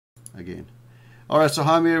again. Alright, so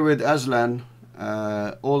I'm here with Aslan,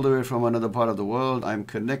 all the way from another part of the world. I'm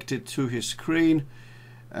connected to his screen,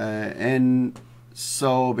 and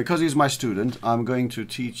so because he's my student, I'm going to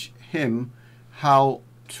teach him how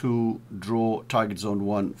to draw target zone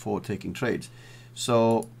 1 for taking trades.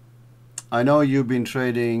 So I know you've been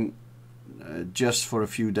trading just for a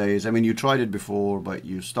few days. I mean, you tried it before, but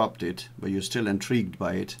you stopped it, but you're still intrigued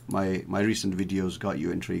by it. My recent videos got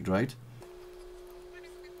you intrigued, right?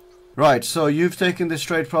 Right, so you've taken this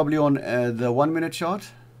trade probably on the 1 minute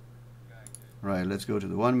chart. Right, let's go to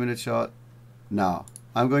the 1 minute chart. Now,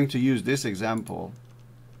 I'm going to use this example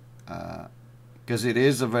because it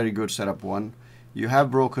is a very good setup one. You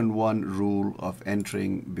have broken one rule of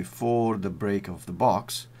entering before the break of the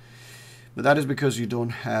box, but that is because you don't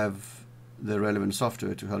have the relevant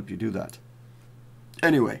software to help you do that.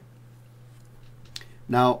 Anyway,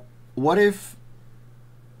 now what if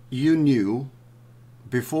you knew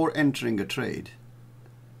before entering a trade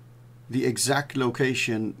the exact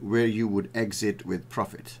location where you would exit with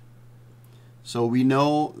profit? So we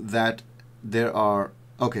know that there are,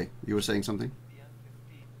 okay, you were saying something?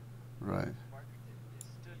 Right.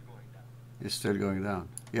 It's still going down.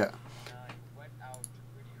 Yeah.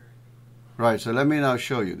 Right, so let me now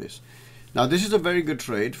show you this. Now this is a very good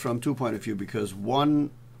trade from two point of view, because one,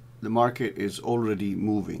 the market is already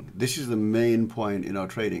moving. This is the main point in our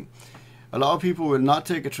trading. A lot of people will not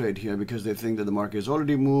take a trade here because they think that the market is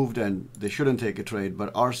already moved and they shouldn't take a trade.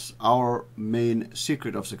 But our main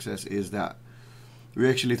secret of success is that we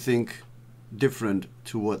actually think different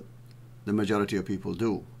to what the majority of people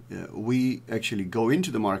do. We actually go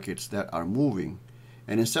into the markets that are moving,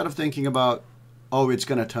 and instead of thinking about, oh, it's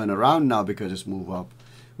going to turn around now because it's moved up,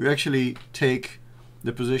 we actually take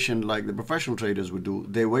the position like the professional traders would do.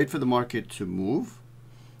 They wait for the market to move,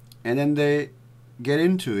 and then they get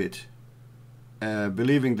into it,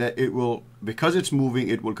 believing that it will, because it's moving,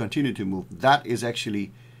 it will continue to move. That is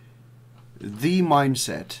actually the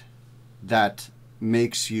mindset that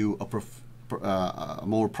makes you a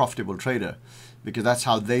more profitable trader, because that's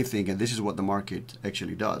how they think, and this is what the market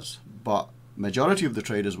actually does. But majority of the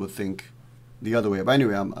traders would think the other way. But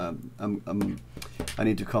anyway, I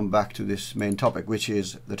need to come back to this main topic, which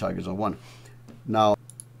is the target zone 1. Now,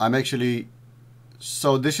 I'm actually,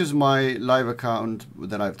 so this is my live account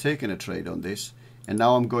that I've taken a trade on this, and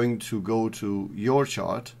now I'm going to go to your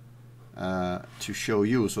chart to show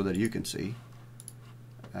you so that you can see.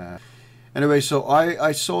 Anyway, so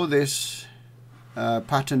I saw this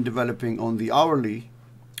pattern developing on the hourly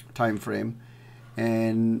time frame,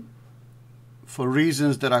 and for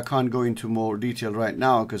reasons that I can't go into more detail right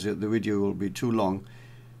now because the video will be too long,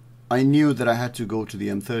 I knew that I had to go to the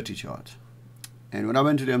M30 chart. And when I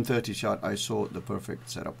went to the M30 chart, I saw the perfect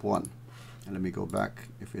setup one. And let me go back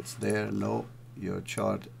if it's there. No, your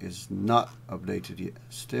chart is not updated yet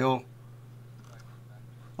still.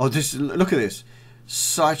 Oh, this, look at this.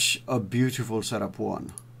 Such a beautiful setup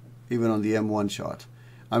one, even on the M1 chart.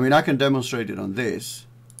 I mean, I can demonstrate it on this.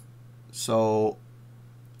 So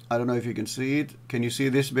I don't know if you can see it. Can you see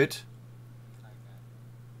this bit?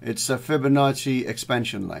 It's a Fibonacci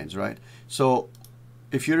expansion lines, right? So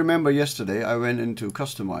if you remember yesterday, I went into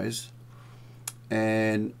customize,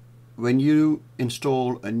 and when you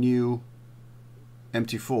install a new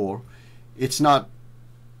MT4, it's not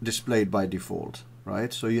displayed by default,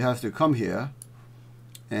 right? So you have to come here,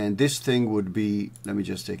 and this thing would be, let me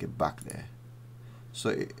just take it back there.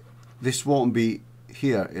 So this won't be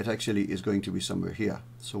here, it actually is going to be somewhere here.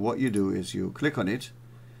 So what you do is you click on it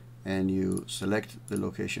and you select the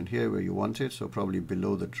location here where you want it, so probably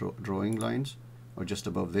below the drawing lines or just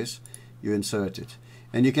above this. You insert it,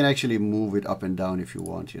 and you can actually move it up and down if you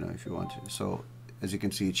want, if you want to. So as you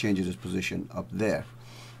can see, it changes its position up there.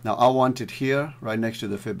 Now I want it here right next to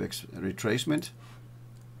the fib retracement.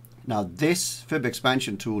 Now this fib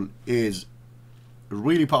expansion tool is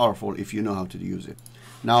really powerful if you know how to use it.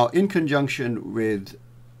 Now, in conjunction with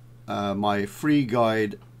my free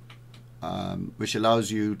guide, which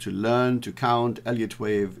allows you to learn to count Elliott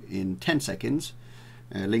wave in 10 seconds,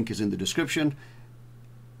 link is in the description,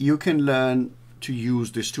 you can learn to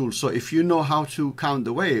use this tool. So if you know how to count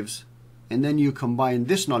the waves, and then you combine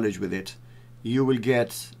this knowledge with it, you will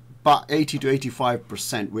get about 80 to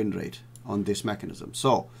 85% win rate on this mechanism.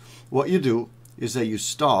 So what you do is that you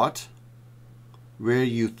start where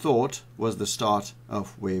you thought was the start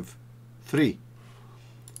of wave 3.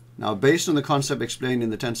 Now, based on the concept explained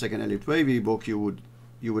in the 10-second Elliott wave ebook, you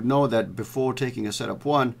would know that before taking a setup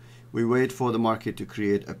 1, we wait for the market to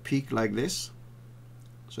create a peak like this.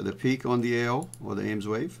 So the peak on the AO or the Ames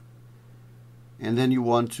wave, and then you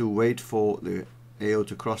want to wait for the AO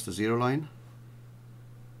to cross the 0 line.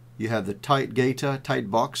 you have the tight gator,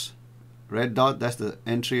 tight box, red dot, that's the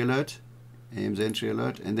entry alert, AIM's entry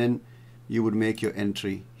alert, and then you would make your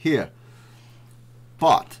entry here.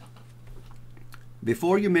 But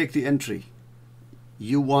before you make the entry,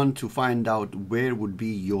 you want to find out where would be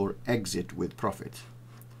your exit with profit.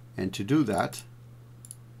 And to do that,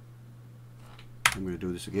 I'm going to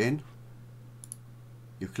do this again.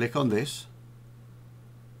 You click on this.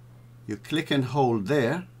 You click and hold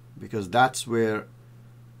there, because that's where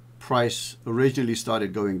price originally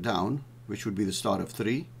started going down, which would be the start of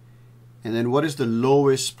 3. And then what is the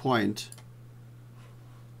lowest point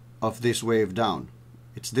of this wave down?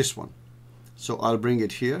 It's this one. So I'll bring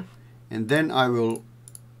it here, and then I will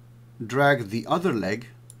drag the other leg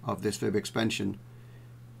of this fib expansion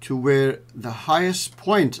to where the highest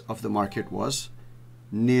point of the market was,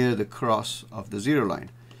 near the cross of the 0 line.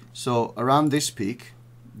 So around this peak,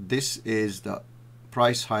 this is the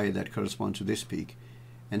price high that corresponds to this peak.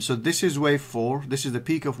 And so this is wave 4, this is the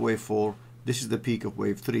peak of wave 4, this is the peak of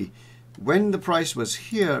wave 3. When the price was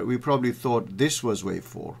here, we probably thought this was wave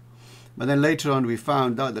 4. But then later on we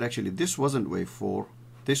found out that actually this wasn't wave 4.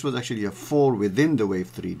 This was actually a 4 within the wave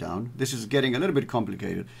 3 down. This is getting a little bit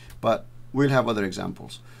complicated, but we'll have other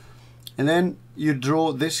examples. And then you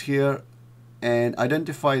draw this here and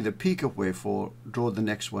identify the peak of wave 4, draw the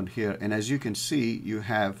next one here. And as you can see, you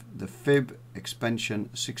have the fib expansion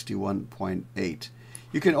 61.8.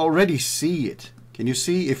 You can already see it. Can you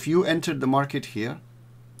see if you entered the market here,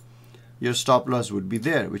 your stop loss would be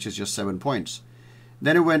there, which is just 7 points.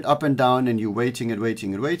 Then it went up and down and you're waiting and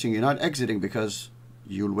waiting and waiting. You're not exiting because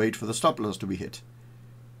you'll wait for the stop loss to be hit.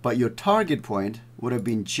 But your target point would have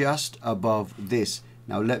been just above this.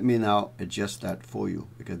 Now let me now adjust that for you,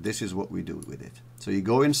 because this is what we do with it. So you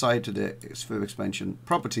go inside to the fib expansion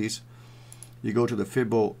properties, you go to the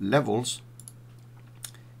Fibo levels,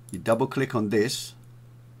 you double click on this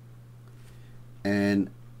and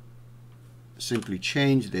simply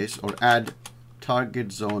change this or add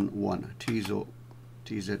target zone 1,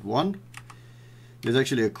 TZ1. There's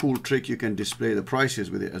actually a cool trick, you can display the prices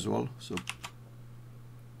with it as well. So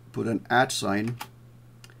put an @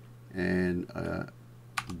 and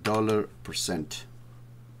 $%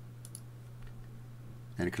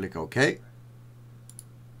 and click OK.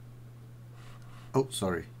 Oh,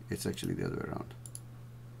 sorry, it's actually the other way around.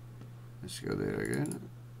 Let's go there again.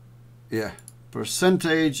 Yeah,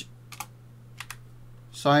 percentage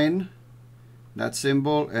sign, that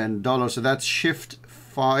symbol, and dollar. So that's Shift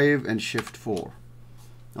 5 and Shift 4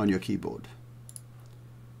 on your keyboard.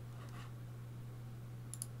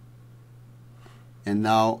 And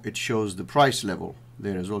now it shows the price level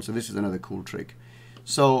there as well. So this is another cool trick.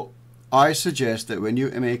 So I suggest that when you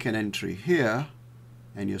make an entry here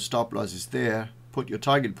and your stop loss is there, put your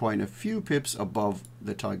target point a few pips above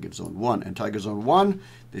the target zone 1. And target zone 1,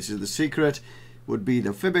 this is the secret, would be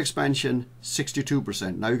the fib expansion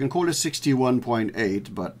 62%. Now you can call it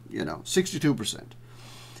 61.8, but you know, 62%.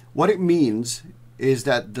 What it means is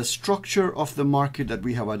that the structure of the market that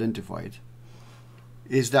we have identified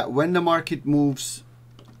is that when the market moves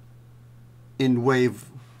in wave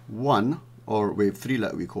 1 or wave 3,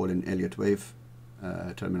 like we call in Elliott wave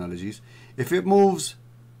terminologies, if it moves,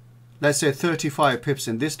 let's say 35 pips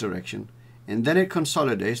in this direction, and then it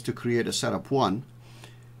consolidates to create a setup 1,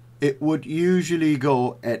 it would usually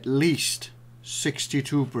go at least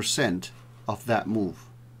 62% of that move.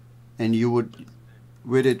 And you would,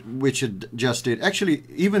 with it, which it just did, actually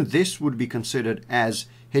even this would be considered as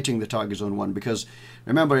hitting the target zone 1, because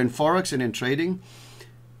remember, in Forex and in trading,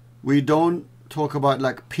 we don't talk about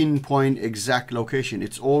like pinpoint exact location.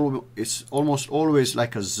 It's almost always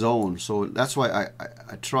like a zone. So that's why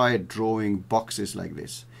I tried drawing boxes like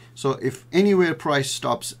this. So if anywhere price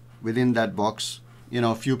stops within that box, you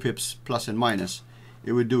know, a few pips plus and minus,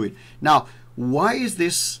 it would do it. Now, why is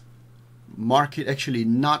this market actually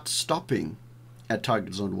not stopping at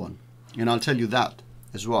target zone 1? And I'll tell you that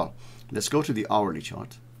as well. Let's go to the hourly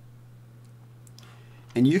chart.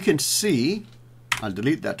 And you can see, I'll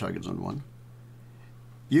delete that target zone 1.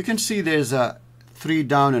 You can see there's a 3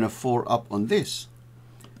 down and a 4 up on this.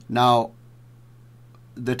 Now,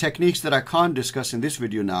 the techniques that I can't discuss in this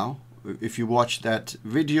video now, if you watch that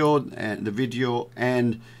video and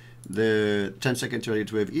the 10-second to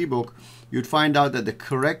Elliott wave ebook, you'd find out that the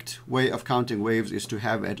correct way of counting waves is to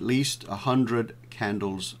have at least 100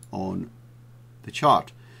 candles on the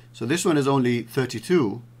chart. So this one is only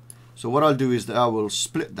 32. So what I'll do is that I will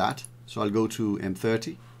split that. So I'll go to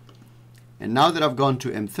M30. And now that I've gone to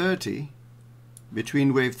M30,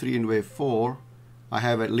 between wave 3 and wave 4, I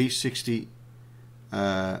have at least 60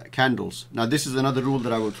 candles. Now this is another rule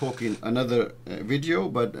that I will talk in another video,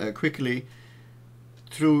 but quickly,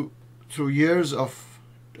 through years of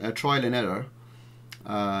trial and error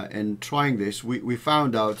and trying this, we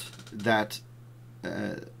found out that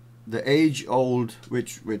the age-old,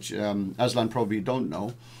 which Aslan probably don't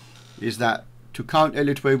know, is that to count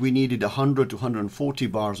Elliott wave we needed 100 to 140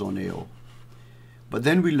 bars on AO. But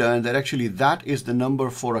then we learned that actually that is the number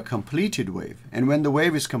for a completed wave. And when the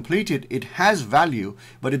wave is completed, it has value,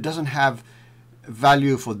 but it doesn't have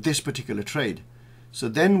value for this particular trade. So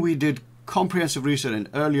then we did comprehensive research, and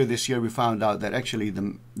earlier this year we found out that actually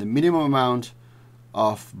the minimum amount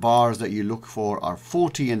of bars that you look for are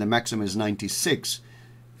 40 and the maximum is 96.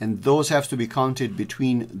 And those have to be counted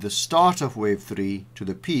between the start of wave 3 to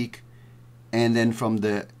the peak, and then from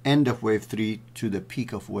the end of wave 3 to the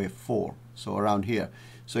peak of wave 4. So around here.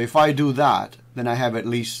 So if I do that, then I have at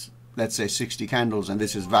least, let's say, 60 candles, and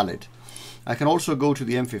this is valid. I can also go to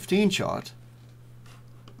the M15 chart.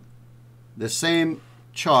 The same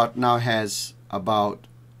chart now has about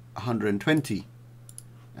 120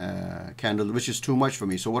 candles, which is too much for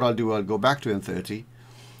me. So what I'll do, I'll go back to M30.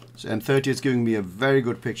 So M30 is giving me a very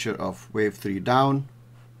good picture of wave 3 down,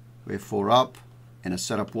 wave 4 up, and a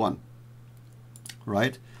setup 1.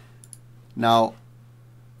 Right? Now,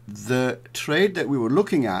 the trade that we were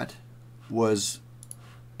looking at was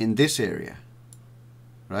in this area,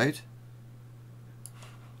 right?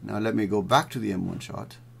 Now let me go back to the M1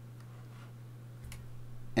 chart.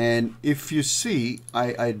 And if you see,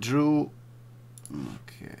 I drew,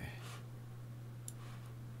 okay,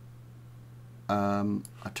 a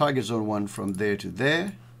target zone 1 from there to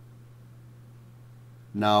there.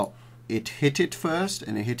 Now it hit it first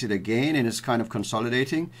and it hit it again, and it's kind of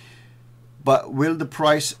consolidating. But will the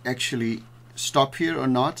price actually stop here or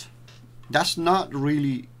not? That's not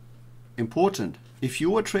really important. If you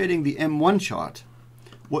were trading the M1 chart,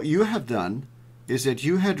 what you have done is that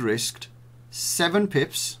you had risked 7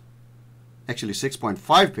 pips, actually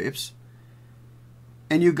 6.5 pips,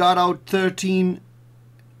 and you got out 13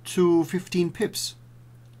 to 15 pips.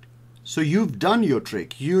 So you've done your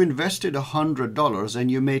trick. You invested $100 and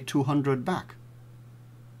you made 200 back.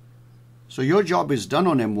 So your job is done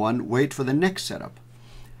on M1, wait for the next setup.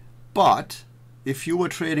 But if you were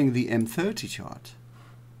trading the M30 chart,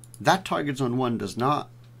 that target zone 1 does not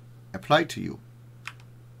apply to you.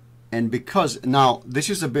 And because, now this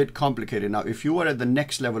is a bit complicated. Now if you were at the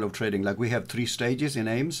next level of trading, like we have 3 stages in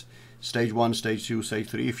AIMS, stage 1, stage 2, stage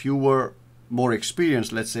 3. If you were more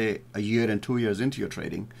experienced, let's say a year and 2 years into your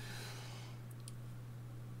trading,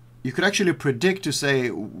 you could actually predict to say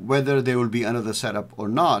whether there will be another setup or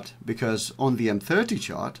not, because on the M30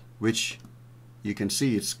 chart, which you can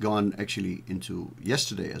see it's gone actually into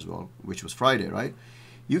yesterday as well, which was Friday, right?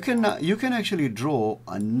 You can actually draw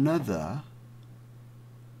another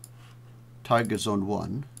target zone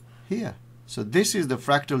 1 here. So this is the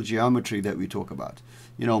fractal geometry that we talk about,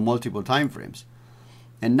 you know, multiple time frames.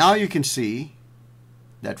 And now you can see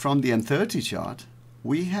that from the M30 chart,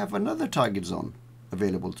 we have another target zone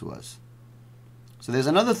available to us. So there's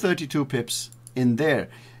another 32 pips in there,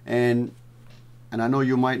 and I know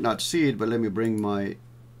you might not see it, but let me bring my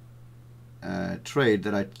trade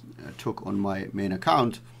that I took on my main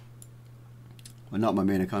account. Well, not my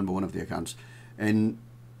main account, but one of the accounts. And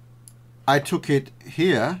I took it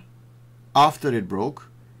here after it broke,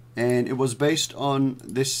 and it was based on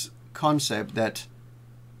this concept that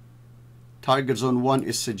target zone 1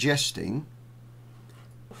 is suggesting.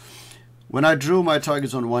 When I drew my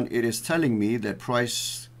target zone 1, it is telling me that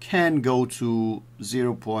price can go to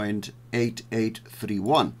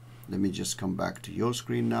 0.8831. Let me just come back to your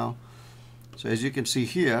screen now. So as you can see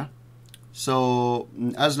here, so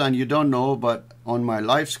Aslan, you don't know, but on my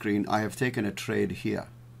live screen, I have taken a trade here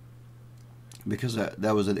because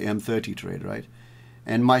that was an M30 trade, right?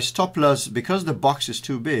 And my stop loss, because the box is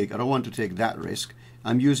too big, I don't want to take that risk.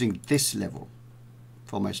 I'm using this level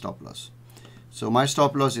for my stop loss. So my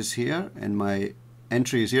stop loss is here and my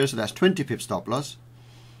entry is here, so that's 20 pip stop loss.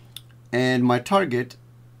 And my target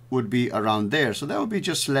would be around there. So that would be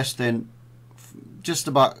just less than, just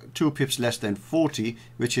about 2 pips less than 40,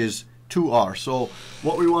 which is 2R. So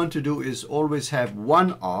what we want to do is always have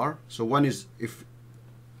 1R. So one is, if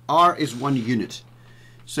R is 1 unit.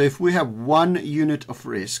 So if we have 1 unit of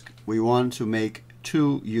risk, we want to make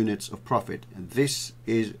 2 units of profit. And this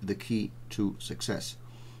is the key to success.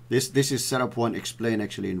 This is setup 1 explained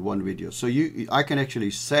actually in one video. So I can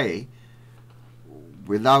actually say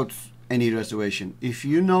without any reservation, if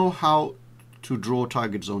you know how to draw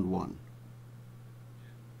target zone 1,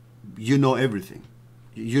 you know everything.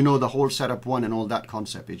 You know the whole setup 1 and all that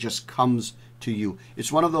concept. It just comes to you.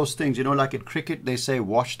 It's one of those things, you know, like at cricket they say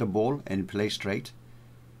watch the ball and play straight,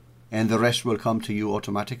 and the rest will come to you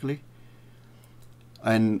automatically.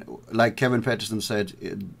 And like Kevin Peterson said,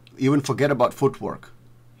 even forget about footwork.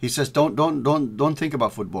 He says, don't think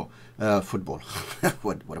about football.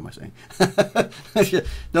 What am I saying?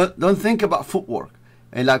 don't think about footwork.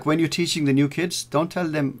 And like when you're teaching the new kids, don't tell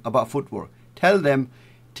them about footwork. Tell them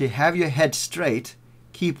to have your head straight,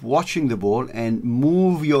 keep watching the ball, and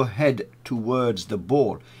move your head towards the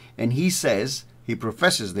ball. And he says, he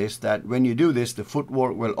professes this, that when you do this, the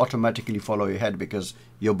footwork will automatically follow your head because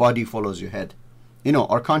your body follows your head. You know,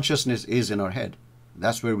 our consciousness is in our head.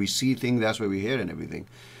 That's where we see things, that's where we hear and everything.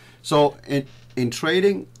 So in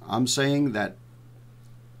trading, I'm saying that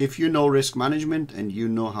if you know risk management and you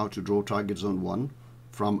know how to draw target zone 1,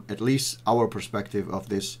 from at least our perspective of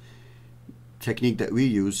this technique that we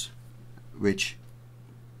use, which,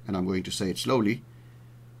 and I'm going to say it slowly,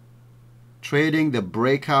 trading the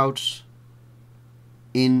breakouts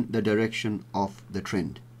in the direction of the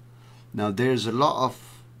trend. Now there's a lot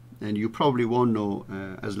of, and you probably won't know,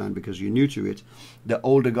 Aslan, because you're new to it, the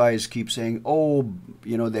older guys keep saying, oh,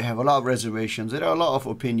 you know, they have a lot of reservations. There are a lot of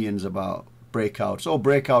opinions about breakouts. Oh,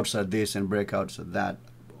 breakouts are this and breakouts are that.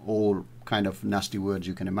 All kind of nasty words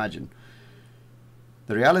you can imagine.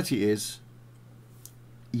 The reality is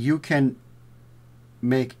you can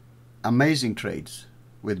make amazing trades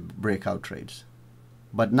with breakout trades,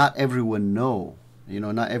 but not everyone knows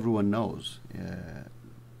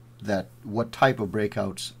that what type of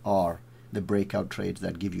breakouts are the breakout trades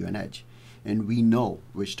that give you an edge. And we know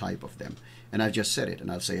which type of them. And I've just said it,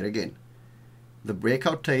 and I'll say it again. The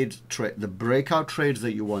breakout trades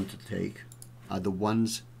that you want to take are the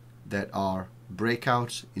ones that are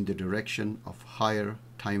breakouts in the direction of higher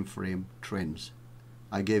time frame trends.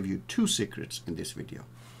 I gave you 2 secrets in this video.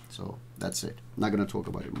 So that's it. I'm not going to talk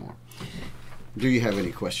about it more. Do you have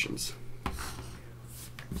any questions?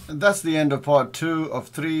 And that's the end of part 2 of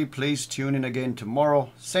 3. Please tune in again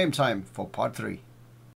tomorrow, same time, for part 3.